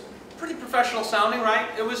was pretty professional sounding, right?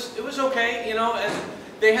 It was okay, you know. And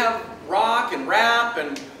they have rock and rap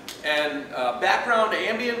and background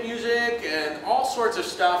ambient music and all sorts of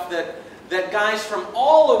stuff that guys from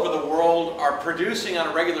all over the world are producing on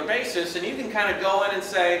a regular basis. And you can kind of go in and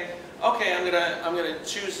say, okay, I'm gonna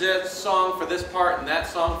choose this song for this part and that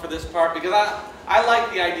song for this part, because I like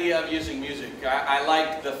the idea of using music. I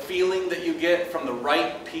like the feeling that you get from the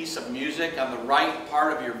right piece of music on the right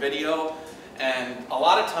part of your video. And a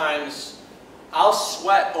lot of times I'll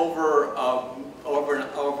sweat over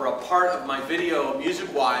a part of my video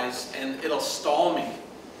music-wise, and it'll stall me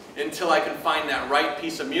until I can find that right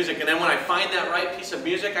piece of music. And then when I find that right piece of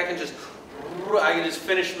music, I can just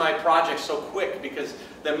finish my project so quick because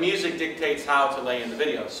the music dictates how to lay in the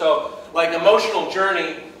video. So, like, Emotional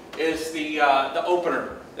Journey is the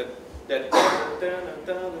opener that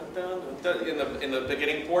in the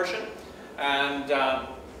beginning portion, and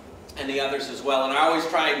the others as well. And I always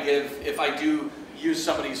try and give, if I do use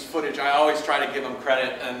somebody's footage, I always try to give them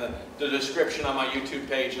credit and the description on my YouTube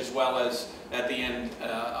page as well as at the end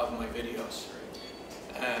of my videos.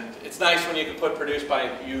 And it's nice when you can put produced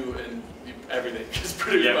by you and everything is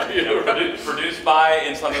produced by you. Produced by,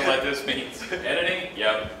 and something like this means editing,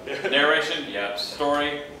 yep. Narration, yep.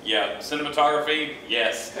 Story, yep. Cinematography,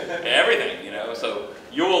 yes. Everything, you know. So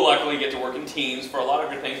you will luckily get to work in teams for a lot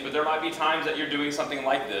of your things, but there might be times that you're doing something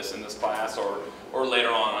like this in this class or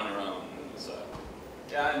later on your own. So.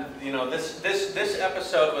 Yeah, and you know, this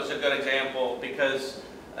episode was a good example because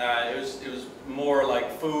it was more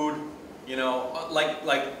like food. You know, like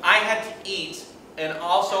I had to eat and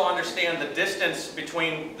also understand the distance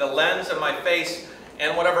between the lens of my face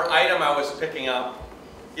and whatever item I was picking up.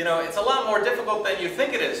 You know, it's a lot more difficult than you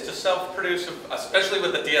think it is to self-produce, especially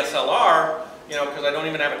with the DSLR, you know, because I don't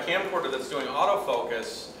even have a camcorder that's doing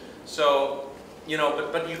autofocus. So, you know,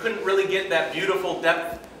 but you couldn't really get that beautiful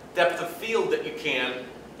depth of field that you can,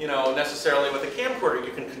 you know, necessarily with a camcorder.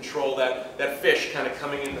 You can control that fish kind of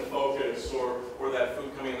coming into focus or that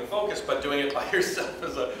food coming into focus, but doing it by yourself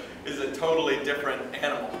is a totally different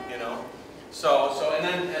animal, you know. So and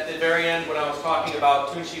then at the very end when I was talking about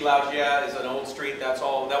Tunchi Laojia is an old street, that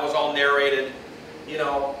was all narrated, you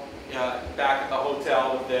know, back at the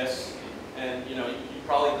hotel with this, and you know, you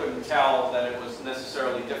probably couldn't tell that it was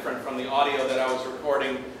necessarily different from the audio that I was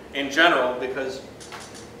recording in general because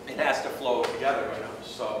it has to flow together, you know.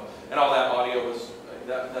 So, and all that audio was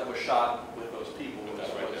that was shot with those people.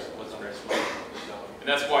 Was very smart. So. And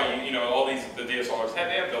that's why you know all the DSLRs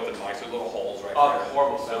have built-in mics with little holes right there.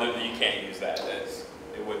 Horrible sound. So that you can't use that.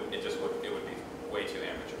 It would be way too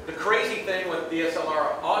amateur. The crazy thing with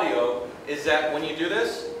DSLR audio is that when you do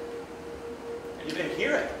this, you can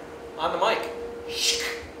hear it on the mic.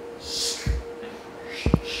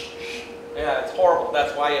 Yeah, it's horrible.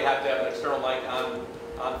 That's why you have to have an external mic on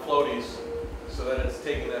floaties, so that it's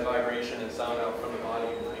taking that vibration and sound out from the body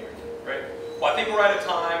in my ear. Great. Well, I think we're out of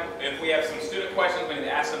time. If we have some student questions, we need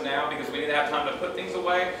to ask them now because we need to have time to put things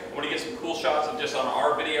away. I want to get some cool shots of just on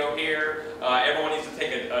our video here. Everyone needs to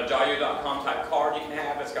take a JaYoe.com type card you can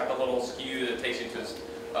have. It's got the little skew that takes you to his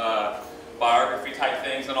biography type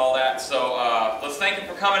things and all that. So let's thank him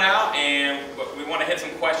for coming out, and we want to hit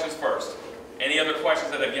some questions first. Any other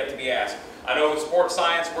questions that have yet to be asked? I know with sports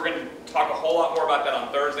science, we're going to talk a whole lot more about that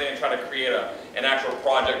on Thursday and try to create an actual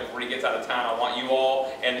project before he gets out of town. I want you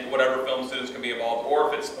all and whatever film students can be involved, or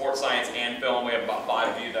if it's sports science and film, we have about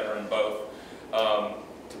 5 of you that are in both, to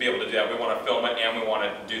be able to do that. We want to film it and we want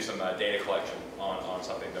to do some data collection on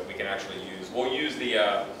something that we can actually use. We'll use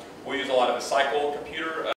a lot of the cycle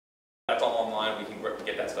computer. That's all online. We can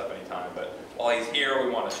get that stuff anytime. But while he's here, we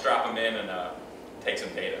want to strap him in and take some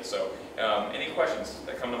data. So any questions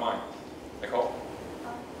that come to mind? Nicole?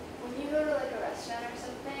 When you go to like a restaurant or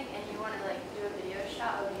something and you want to like do a video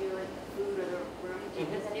shot of you in the food or the room,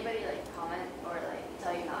 does anybody like comment or like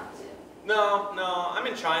tell you not to? No, I'm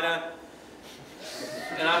in China,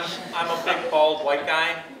 and I'm a big bald white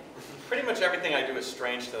guy. Pretty much everything I do is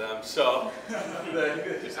strange to them, so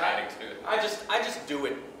Just adding to it. I just do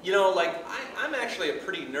it. You know, like I'm actually a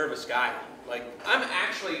pretty nervous guy. Like I'm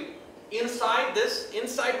actually inside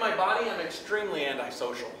my body, I'm extremely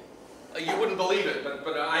antisocial. You wouldn't believe it,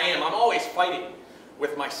 but I am. I'm always fighting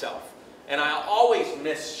with myself, and I always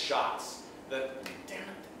miss shots. Damn it,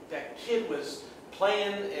 that kid was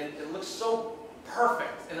playing, and it looks so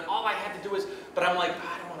perfect, and all I had to do is. But I'm like,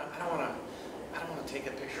 I don't want to take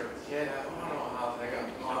a picture of the kid. I don't know how they're going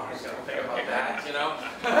to think about that, you know.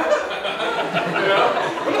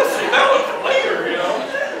 I'm gonna save that one for later,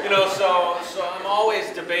 you know. So I'm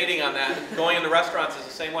always debating on that. Going into restaurants is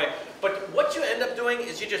the same way. But what you end up doing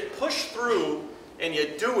is you just push through and you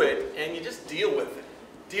do it and you just deal with it.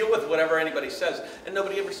 Deal with whatever anybody says, and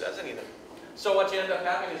nobody ever says anything. So what you end up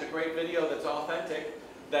having is a great video that's authentic,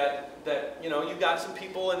 that you know, you've got some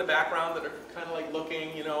people in the background that are kind of like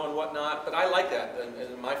looking, you know, and whatnot. But I like that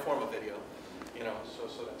in my form of video, you know, so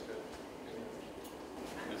that's good.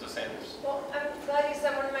 It's the same. Well, I'm glad you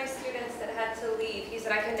said one of my students that had to leave. He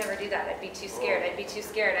said, I could never do that. I'd be too scared. I'd be too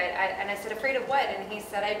scared. And I said, afraid of what? And he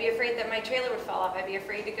said, I'd be afraid that my trailer would fall off. I'd be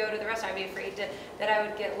afraid to go to the restaurant. I'd be afraid that I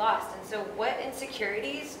would get lost. And so what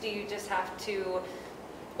insecurities do you just have to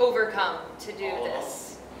overcome to do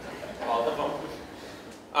this? All of them.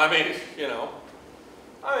 I mean, you know,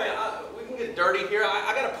 we can get dirty here.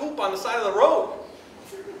 I got to poop on the side of the road.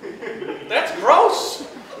 That's gross.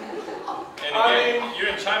 And again, you're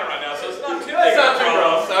in China right now, so it's not too big. That's not too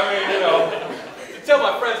gross. I mean, you know, to tell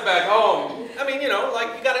my friends back home, I mean, you know,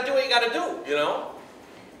 like you got to do what you got to do, you know.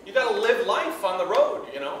 You got to live life on the road,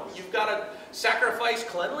 you know. You've got to sacrifice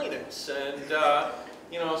cleanliness and,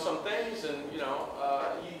 you know, some things, and, you know,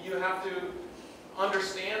 you have to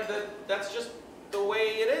understand that that's just the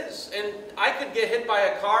way it is. And I could get hit by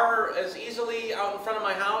a car as easily out in front of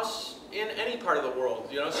my house in any part of the world,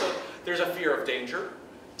 you know. So there's a fear of danger.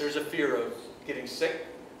 There's a fear of getting sick.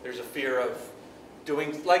 There's a fear of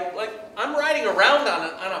doing, like I'm riding around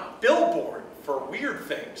on a billboard for weird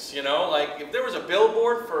things, you know. Like if there was a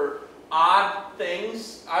billboard for odd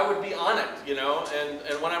things, I would be on it, you know. And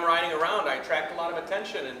when I'm riding around, I attract a lot of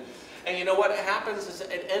attention. And you know what happens is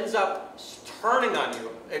it ends up turning on you.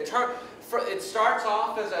 It starts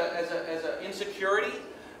off as an insecurity,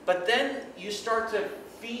 but then you start to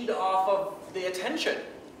feed off of the attention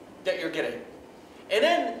that you're getting. And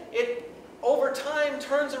then it, over time,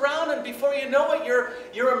 turns around, and before you know it,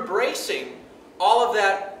 you're embracing all of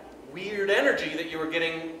that weird energy that you were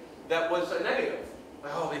getting that was a negative.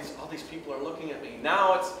 Oh, all these people are looking at me.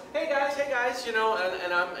 Now it's, hey guys, you know,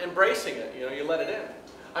 and I'm embracing it. You know, you let it in.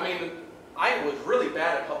 I mean, I was really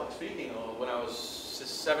bad at public speaking when I was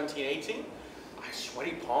 17, 18. I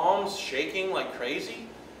sweaty palms, shaking like crazy.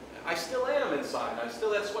 I still am inside. I'm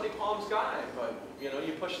still that sweaty palms guy, but you know,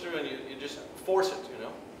 you push through and you just force it, you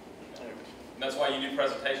know. And that's why you do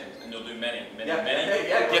presentations, and you'll do many.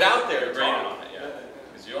 Yeah, get out there, training on it, yeah.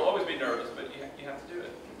 Because you'll always be nervous, but you have to do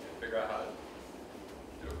it. Figure out how to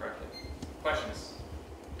do it correctly. Questions?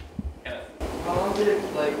 Kenneth? How long did it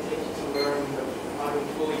take you to learn how to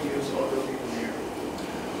fully use Auto Premiere?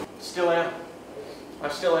 Still am. I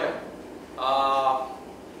still am.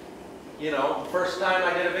 You know, first time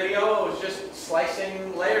I did a video, it was just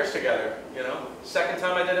slicing layers together, you know. Second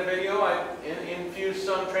time I did a video, I infused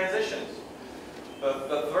some transitions.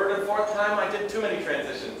 The third and fourth time, I did too many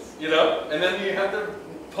transitions, you know. And then you have to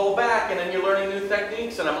pull back, and then you're learning new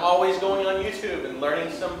techniques, and I'm always going on YouTube and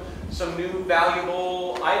learning some new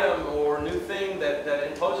valuable item or new thing that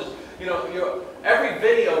imposes. You know, every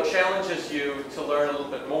video challenges you to learn a little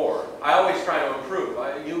bit more. I always try to improve.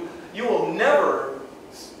 You will never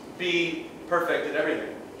be perfect at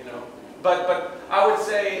everything, you know. But I would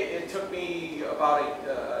say it took me about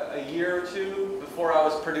a year or two before I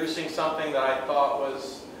was producing something that I thought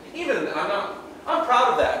was, I'm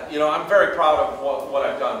proud of that. You know, I'm very proud of what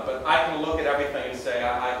I've done, but I can look at everything and say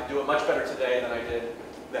I could do it much better today than I did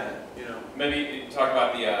then, you know. Maybe talk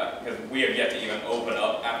about because we have yet to even open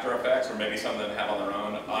up After Effects, or maybe some of them have on their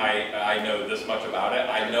own. I know this much about it.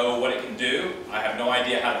 I know what it can do. I have no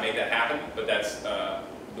idea how to make that happen, but that's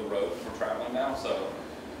the road we're traveling now. So,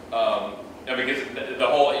 because the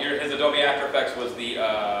whole, his Adobe After Effects was the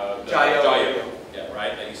JaYoe. Yeah,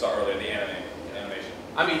 right, that you saw earlier, the animation.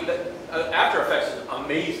 I mean, After Effects is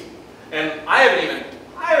amazing, and I haven't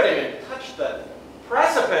even touched the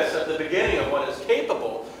precipice at the beginning of what is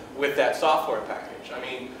capable with that software package. I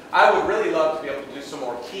mean, I would really love to be able to do some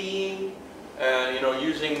more keying, and you know,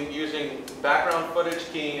 using background footage.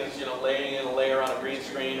 Keying is, you know, laying in a layer on a green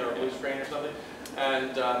screen or a blue screen or something,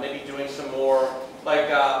 and maybe doing some more.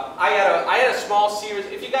 Like I had a small series.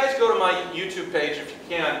 If you guys go to my YouTube page, if you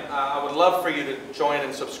can, I would love for you to join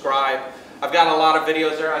and subscribe. I've got a lot of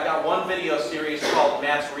videos there. I got one video series called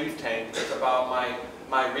Matt's Reef Tank. It's about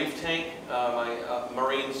my reef tank, my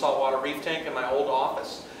marine saltwater reef tank in my old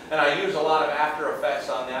office. And I use a lot of After Effects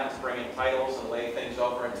on that to bring in titles and lay things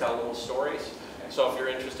over and tell little stories. So if you're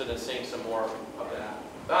interested in seeing some more of that.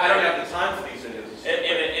 I don't have the time for these videos.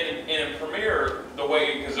 And in Premiere, the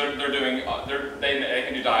way, because they're doing, they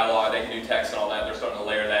can do dialogue, they can do text and all that. They're starting to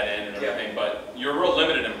layer that in and everything. Yeah. But you're real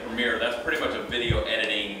limited in Premiere. That's pretty much a video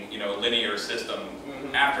editing, you know, linear system.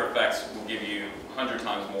 Mm-hmm. After Effects will give you 100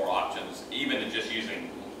 times more options, even to just using,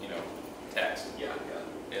 you know, text. Yeah.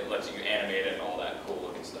 It lets you animate it and all that cool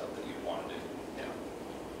looking stuff that you want to do. Yeah.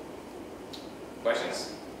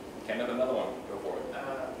 Questions? Ken, have another one. Go for it.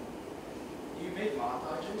 You make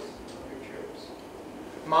montages of your trips?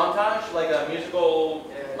 Montage, like a musical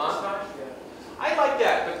montage? Yeah. I like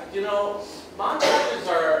that, but you know, montages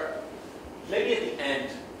are maybe at the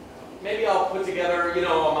end. Maybe I'll put together, you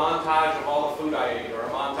know, a montage of all the food I ate, or a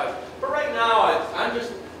montage. But right now, I'm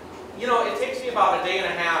just, you know, it takes me about a day and a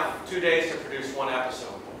half, 2 days to produce one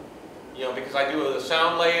episode. You know, because I do the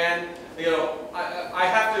sound lay-in. You know, I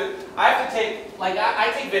have to take, like,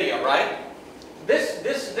 I take video, right? This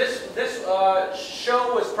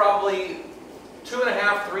show was probably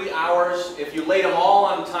 2.5, 3 hours if you laid them all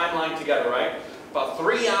on timeline together, right? About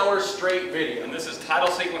 3 hours straight video. And this is title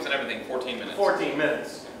sequence and everything, 14 minutes. 14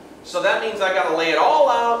 minutes. So that means I got to lay it all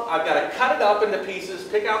out. I've got to cut it up into pieces,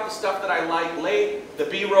 pick out the stuff that I like, lay the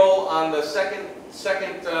B-roll on the second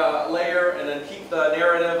layer, and then keep the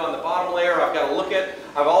narrative on the bottom layer. I've got to look at.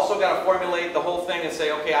 I've also got to formulate the whole thing and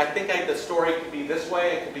say, okay, I think the story could be this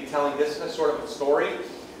way. It could be telling this sort of a story.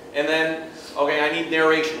 And then, okay, I need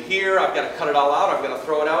narration here. I've got to cut it all out. I've got to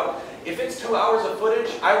throw it out. If it's 2 hours of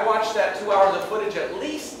footage, I watch that 2 hours of footage at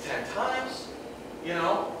least 10 times. You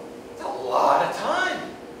know, it's a lot of time.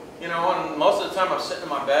 You know, and most of the time I'm sitting in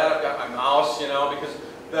my bed. I've got my mouse. You know, because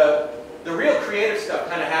the real creative stuff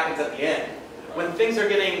kind of happens at the end. When things are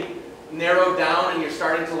getting narrowed down and you're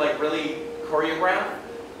starting to like really choreograph.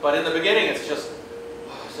 But in the beginning it's just,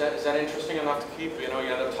 oh, is that interesting enough to keep? You know,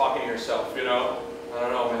 you end up talking to yourself, you know. I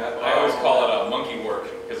don't know, man. I always call it a monkey work,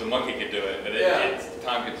 because a monkey could do it, but it's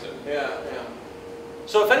time consuming. Yeah.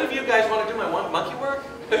 So if any of you guys want to do my monkey work,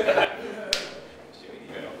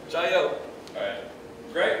 JaYoe. Alright.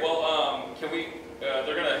 Great, well, can we,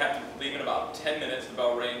 they're going to have to leave in about 10 minutes, the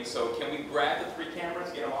bell rings, so can we grab the 3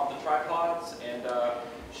 cameras, get them off the tripods, and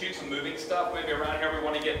shoot some moving stuff? Maybe around here we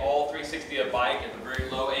want to get all 360 a bike at the very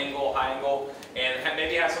low angle, high angle, and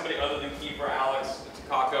maybe have somebody other than Kiefer, Alex,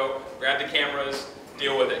 Takako, grab the cameras,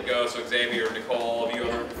 deal with it, go. So Xavier, Nicole, all of you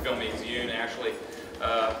other filmmakers, Yoon, Ashley,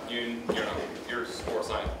 you're sports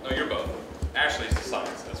science. No, you're both. Ashley's the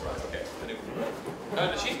science, that's right, okay.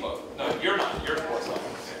 No, she's both. No, you're not. You're sports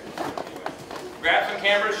science. Anyway. Grab some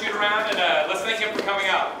cameras, shoot around, and let's thank him for coming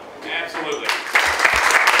out. Absolutely.